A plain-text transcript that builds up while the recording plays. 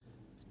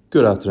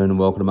Good afternoon and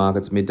welcome to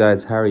Markets Midday.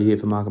 It's Harry here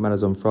for Market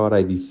Matters on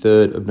Friday, the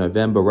 3rd of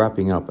November,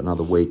 wrapping up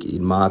another week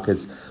in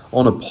markets.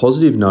 On a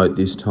positive note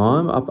this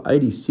time, up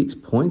 86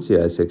 points, the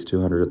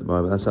ASX200 at the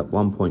moment. That's up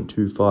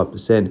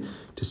 1.25%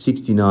 to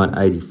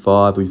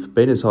 69.85. We've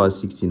been as high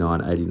as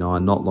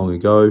 69.89 not long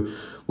ago.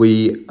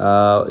 We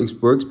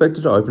were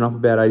expected to open up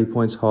about 80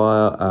 points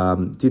higher,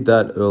 did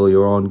that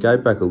earlier on,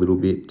 gave back a little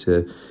bit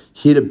to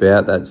hit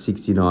about that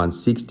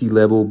 69.60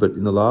 level, but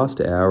in the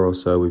last hour or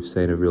so, we've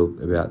seen a real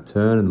about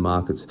turn and the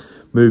market's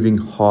moving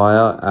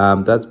higher.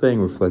 That's being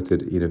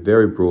reflected in a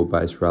very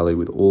broad-based rally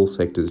with all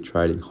sectors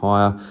trading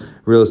higher.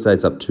 Real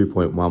estate's up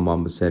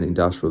 2.11%,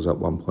 industrial's up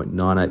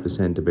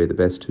 1.98% to be the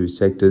best two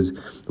sectors.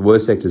 The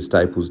worst sector,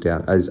 staples,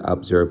 down is up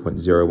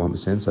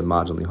 0.01%, so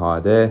marginally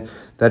higher there.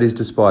 That is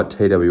despite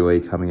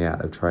TWE coming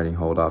out of trading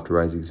hold after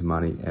raising some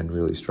money and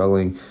really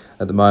struggling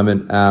at the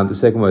moment. The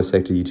second worst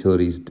sector,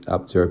 utilities,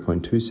 up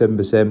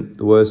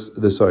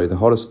 0.27%. The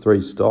hottest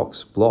three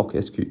stocks, block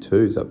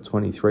SQ2 is up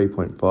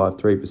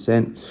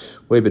 23.53%.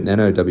 Weebit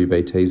Nano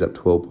WBT is up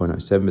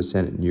 12.07%,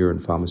 and Neuron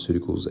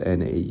Pharmaceuticals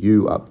and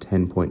EU up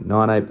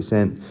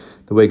 10.98%.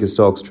 The weaker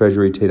stocks,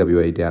 Treasury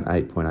TWE down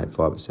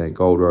 8.85%,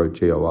 Gold Road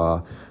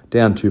GOR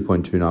down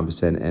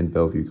 2.29%, and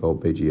Bellevue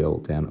Gold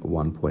BGL down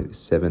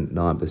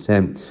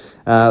 1.79%.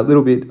 A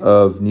little bit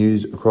of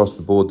news across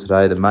the board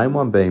today. The main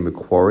one being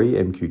Macquarie,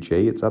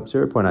 MQG. It's up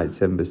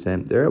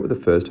 0.87%. They're out with the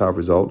first half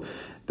result.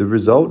 The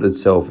result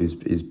itself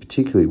is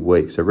particularly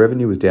weak. So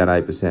revenue was down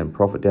 8%,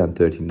 profit down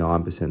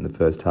 39% in the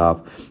first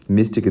half.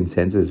 Missed to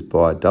consensus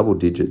by double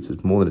digits.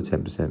 It's more than a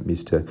 10%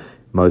 miss to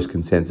most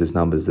consensus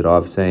numbers that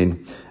I've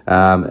seen.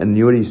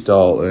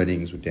 Annuity-style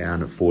earnings were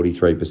down at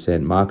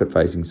 43%.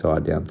 Market-facing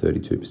side down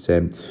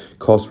 32%.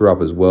 Costs were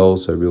up as well,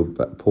 so real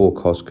poor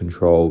cost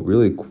control,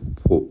 really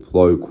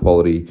low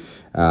quality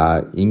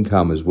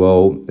income as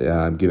well,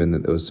 given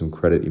that there was some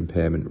credit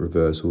impairment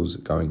reversals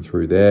going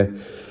through there.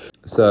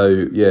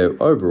 So, yeah,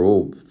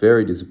 overall,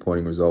 very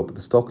disappointing result, but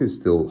the stock is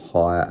still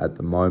higher at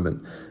the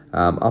moment,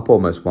 up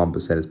almost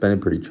 1%. It's been a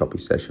pretty choppy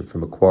session for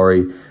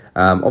Macquarie.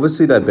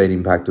 Obviously, they've been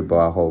impacted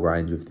by a whole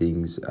range of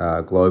things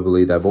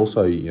globally. They've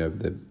also,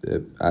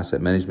 the asset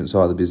management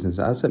side of the business,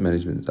 asset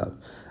management stuff,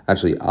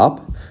 actually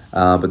up,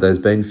 but there's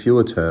been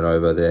fewer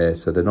turnover there,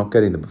 so they're not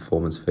getting the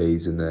performance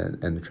fees and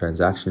the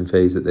transaction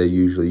fees that they're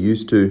usually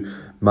used to.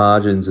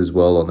 Margins as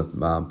well on the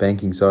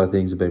banking side of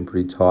things have been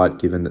pretty tight,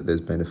 given that there's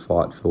been a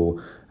fight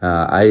for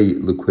A,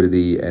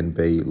 liquidity, and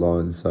B,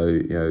 loans. So,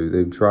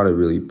 they're trying to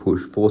really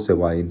force their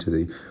way into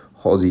the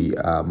Aussie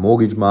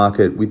mortgage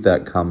market. With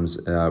that comes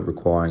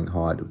requiring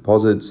high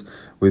deposits.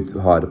 With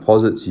high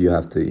deposits, you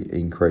have to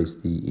increase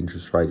the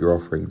interest rate you're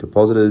offering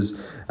depositors.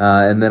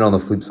 And then on the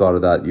flip side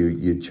of that,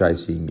 you're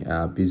chasing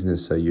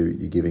business, so you're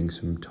giving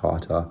some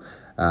tighter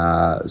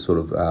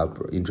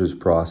interest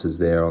prices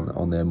there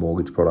on their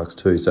mortgage products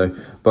too. So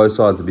both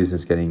sides of the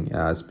business getting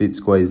spit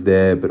squeezed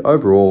there. But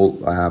overall,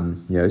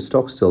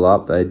 stock's still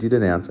up. They did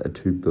announce a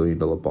 $2 billion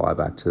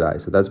buyback today.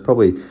 So that's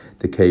probably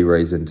the key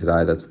reason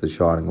today. That's the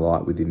shining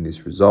light within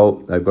this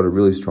result. They've got a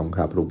really strong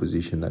capital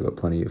position. They've got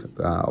plenty of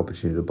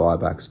opportunity to buy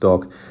back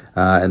stock.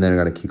 And then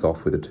they're going to kick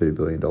off with a $2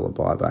 billion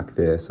buyback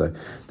there. So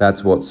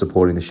that's what's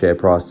supporting the share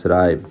price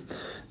today.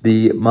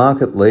 The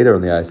market leader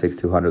on the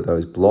ASX200, though,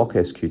 is Block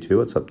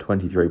SQ2. It's up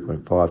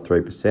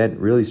 23.53%.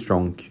 Really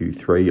strong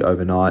Q3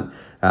 overnight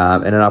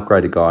and an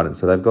upgraded guidance.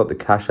 So they've got the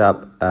Cash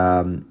App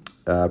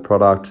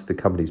product, the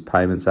company's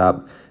payments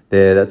app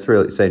there. That's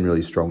really seen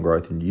really strong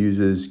growth in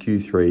users.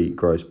 Q3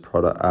 gross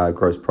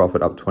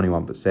profit up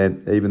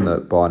 21%. Even the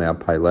buy now,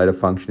 pay later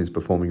function is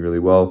performing really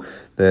well.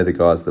 They're the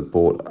guys that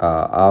bought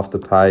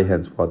Afterpay,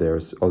 hence why they're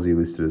Aussie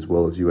listed as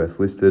well as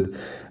US listed.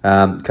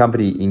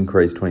 Company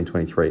increased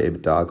 2023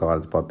 EBITDA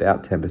guidance by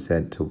about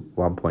 10% to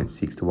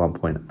 1.6 to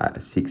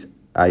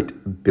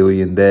 1.68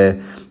 billion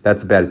there.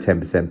 That's about a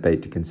 10%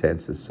 beat to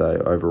consensus.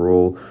 So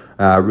overall,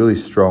 really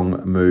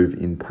strong move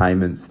in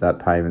payments. That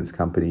payments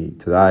company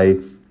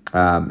today.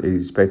 You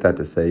expect that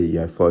to see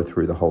flow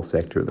through the whole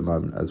sector at the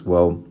moment as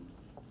well.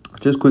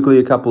 Just quickly,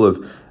 a couple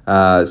of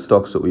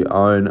stocks that we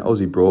own.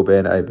 Aussie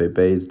Broadband, ABB,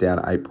 is down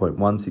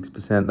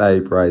 8.16%.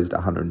 They've raised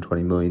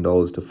 $120 million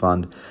to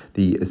fund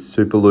the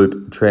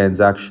Superloop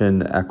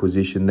transaction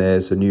acquisition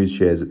there. So news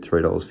shares at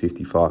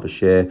 $3.55 a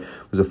share.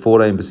 It was a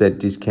 14%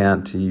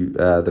 discount to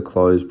the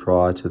close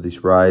prior to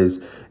this raise.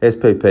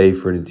 SPP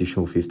for an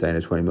additional 15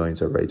 to 20 million,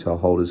 so retail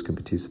holders can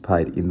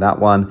participate in that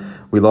one.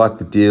 We like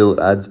the deal. It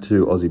adds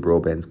to Aussie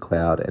Broadband's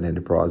cloud and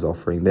enterprise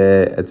offering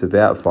there. It's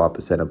about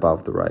 5%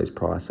 above the raise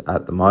price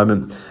at the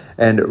moment.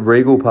 And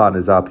Regal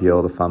Partners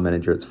RPL, the fund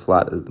manager, it's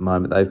flat at the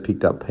moment. They've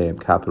picked up PM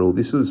Capital.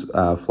 This was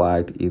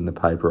flagged in the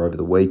paper over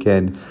the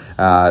weekend.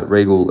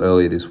 Regal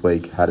earlier this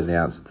week had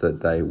announced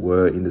that they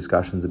were in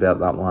discussions about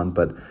that one,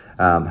 but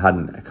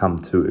hadn't come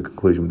to a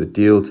conclusion with the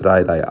deal.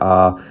 Today they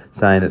are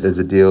saying that there's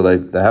a deal.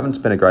 They haven't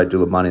spent a great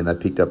deal of money, and they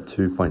picked up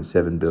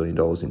 $2.7 billion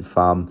in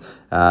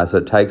FUM. So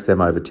it takes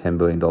them over $10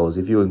 billion.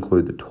 If you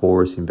include the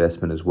Taurus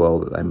investment as well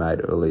that they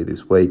made earlier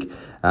this week,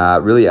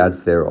 really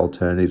adds their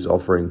alternatives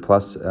offering,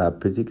 plus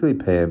particularly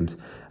PM's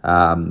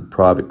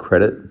private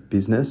credit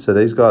business. So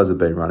these guys have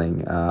been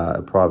running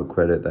private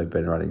credit. They've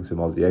been running some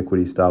Aussie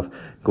equity stuff,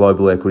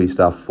 global equity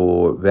stuff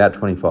for about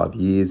 25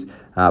 years.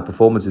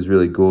 Performance is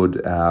really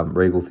good.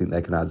 Regal think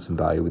they can add some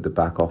value with the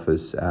back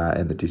office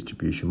and the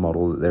distribution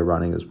model that they're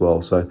running as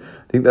well. So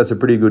I think that's a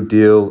pretty good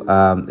deal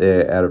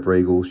there out of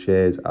Regal.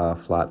 Shares are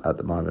flat at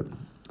the moment.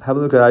 Have a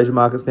look at Asian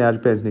markets now.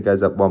 Japan's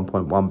Nikkei's up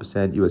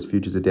 1.1%. US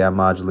futures are down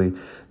marginally.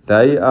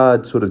 They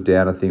are sort of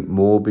down, I think,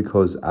 more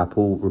because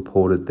Apple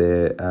reported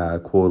their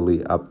quarterly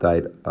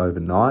update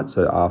overnight.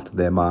 So after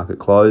their market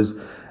close,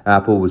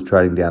 Apple was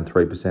trading down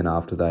 3%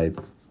 after they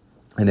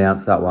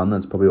announced that one.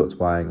 That's probably what's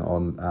weighing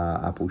on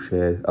Apple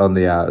share on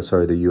the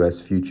US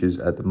futures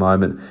at the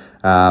moment.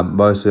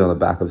 Mostly on the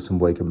back of some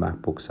weaker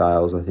MacBook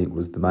sales, I think,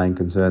 was the main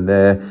concern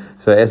there.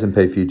 So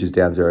S&P futures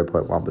down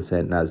 0.1%,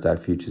 Nasdaq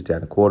futures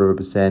down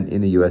 0.25%.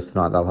 In the US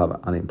tonight, they'll have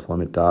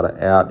unemployment data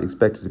out,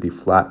 expected to be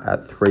flat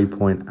at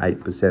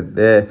 3.8%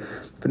 there.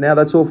 For now,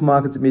 that's all for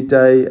markets at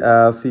midday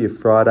for your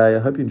Friday. I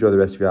hope you enjoy the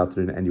rest of your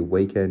afternoon and your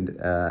weekend.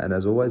 And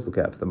as always, look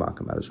out for the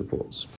Market Matters reports.